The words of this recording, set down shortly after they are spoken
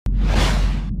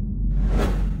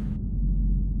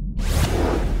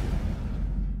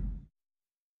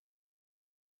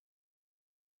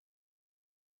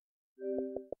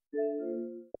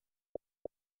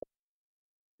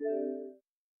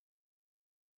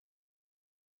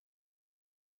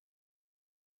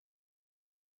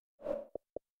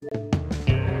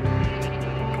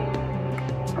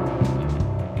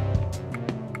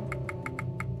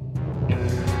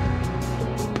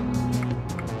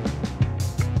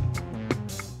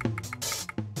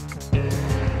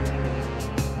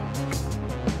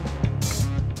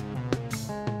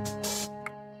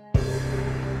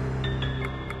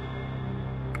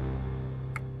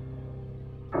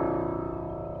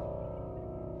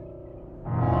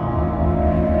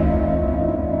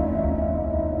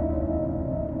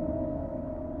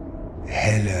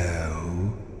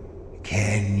Hello,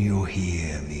 can you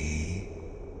hear me?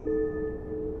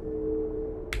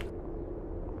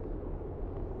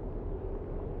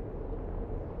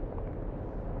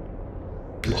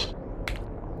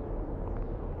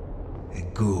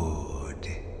 Good.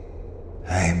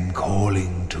 I'm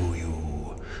calling to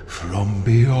you from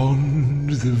beyond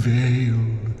the veil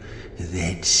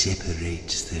that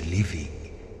separates the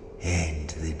living and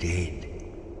the dead.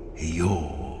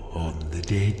 You're on the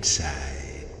dead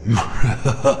side.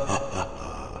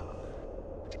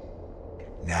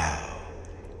 Now,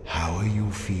 how are you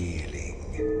feeling?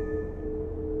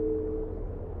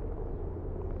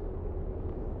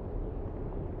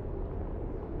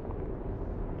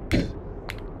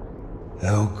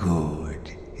 Oh,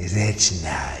 good. That's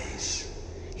nice.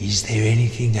 Is there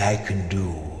anything I can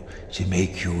do to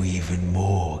make you even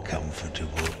more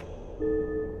comfortable?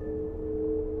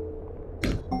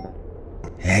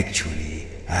 Actually,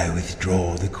 I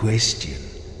withdraw the question.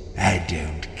 I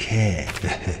don't care.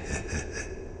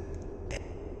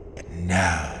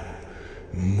 Now,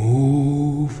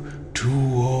 move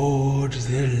toward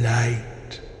the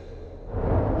light.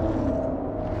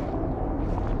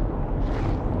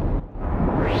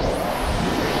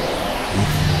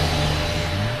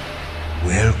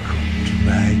 Welcome to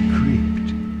my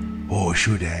crypt. Or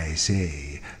should I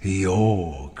say,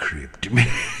 your crypt.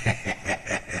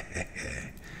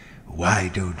 Why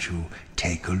don't you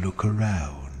take a look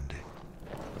around?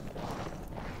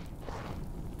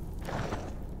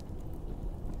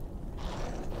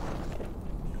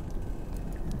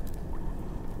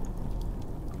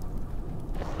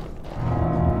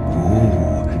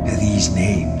 Ooh, these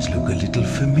names look a little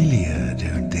familiar,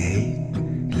 don't they?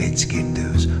 Let's get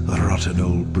those rotten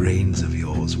old brains of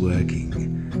yours working.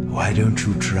 Why don't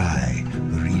you try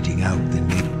reading out the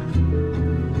name?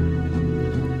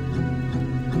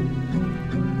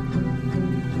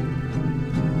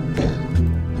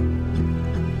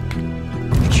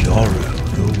 Joro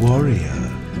the warrior,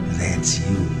 that's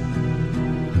you.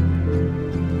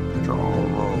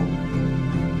 Joro.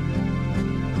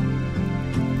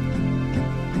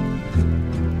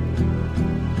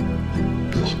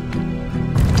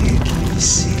 Deadly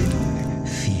sin,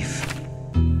 thief.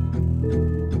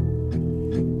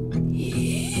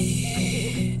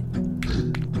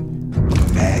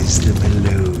 As the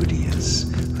melodious,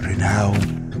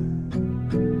 renowned.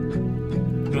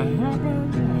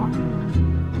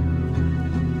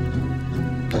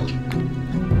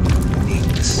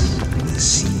 Nix, the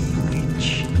sea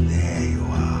witch, there you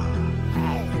are.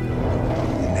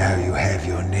 And now you have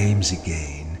your names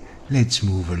again. Let's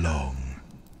move along.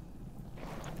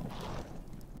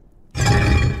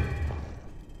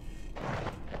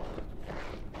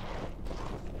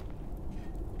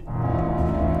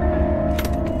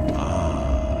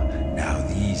 Now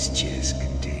these chests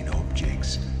contain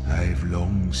objects I've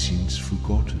long since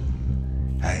forgotten.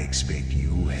 I expect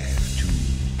you have too.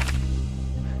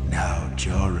 Now,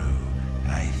 Joro,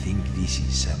 I think this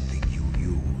is something you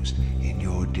used in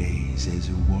your days as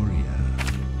a warrior.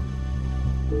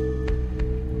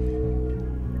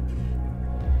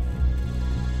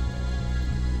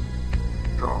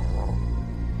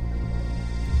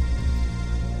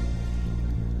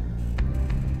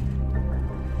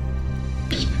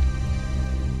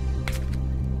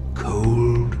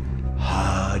 Cold,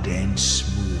 hard, and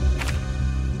smooth.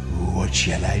 What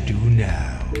shall I do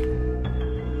now?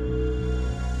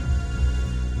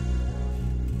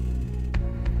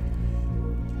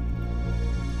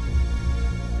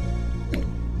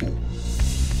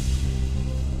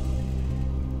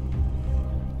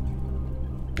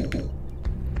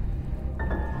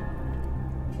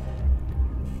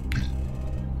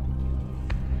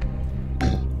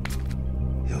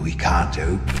 We can't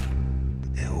open.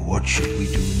 What should we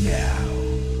do now?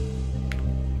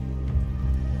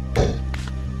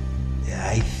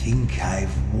 I think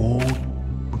I've worn.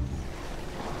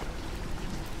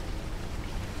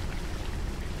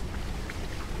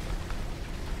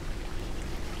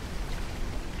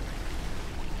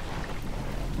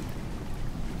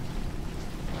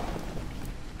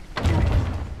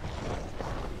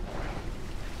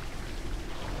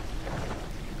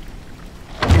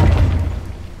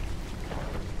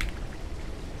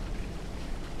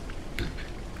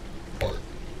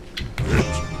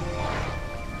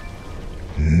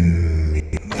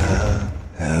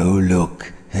 Oh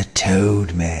look, a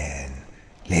toad man.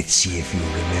 Let's see if you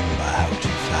remember how to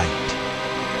fight.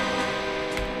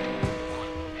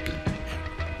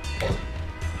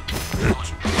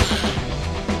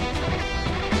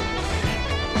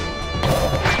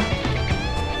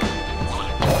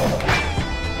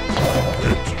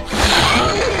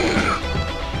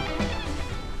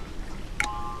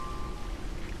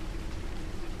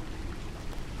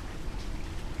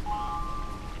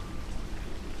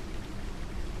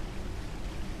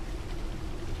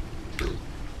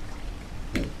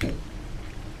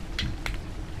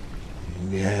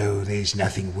 No, there's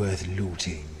nothing worth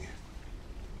looting.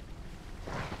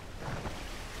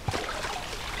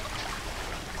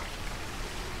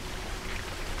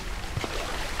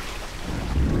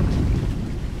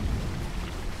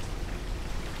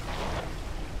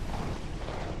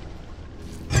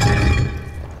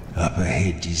 Up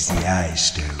ahead is the Eye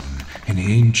Stone, an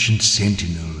ancient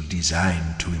sentinel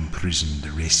designed to imprison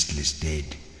the restless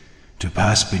dead. To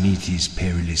pass beneath his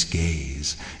perilous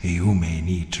gaze, you may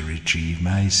need to retrieve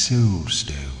my Soul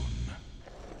Stone.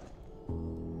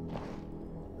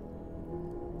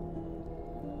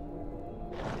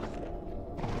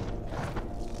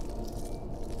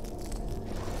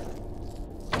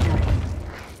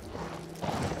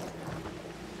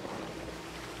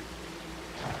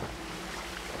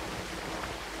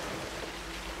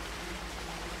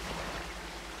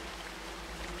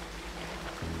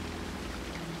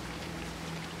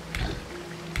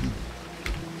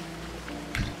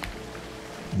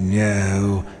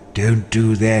 No, don't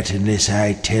do that unless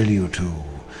I tell you to.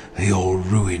 You'll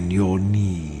ruin your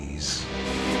knees.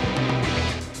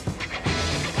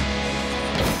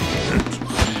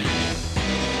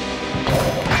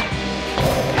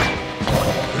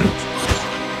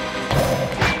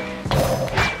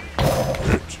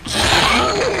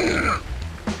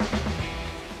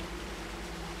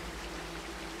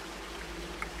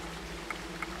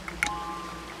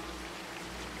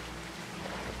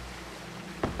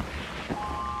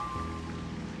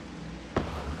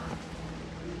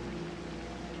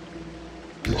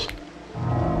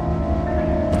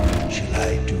 Shall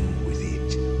I do with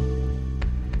it?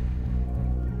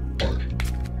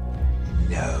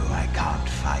 No, I can't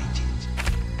fight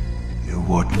it.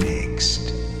 What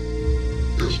next?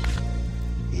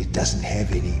 It doesn't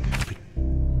have any...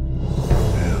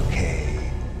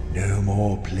 Okay, no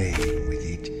more playing with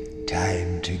it.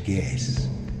 Time to guess.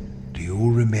 Do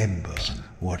you remember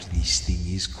what this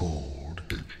thing is called?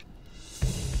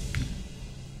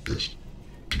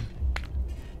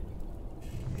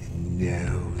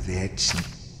 No, that's...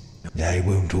 I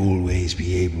won't always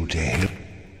be able to help.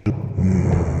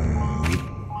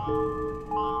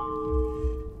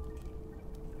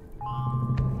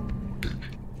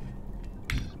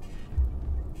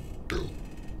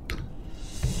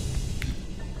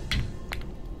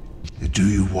 Do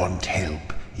you want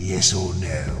help, yes or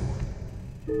no?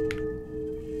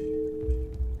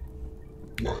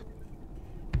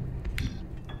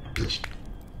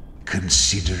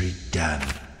 Consider it done.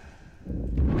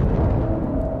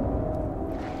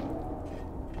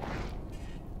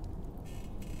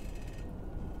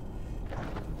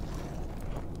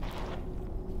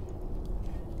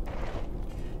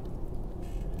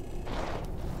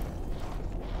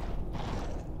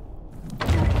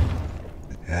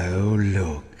 Oh,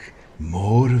 look,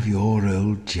 more of your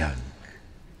old junk.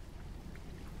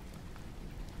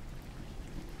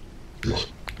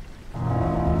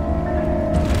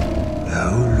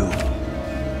 Oh, look,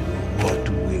 what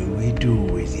will we do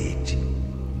with it?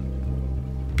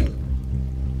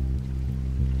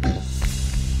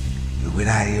 When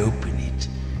I open it,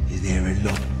 is there a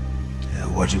lock?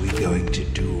 What are we going to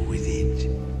do with it?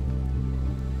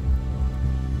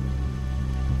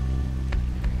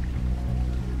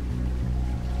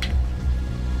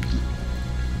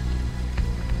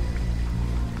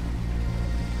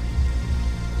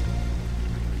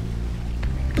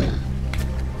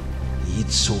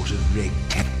 It's sort of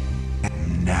rectangular.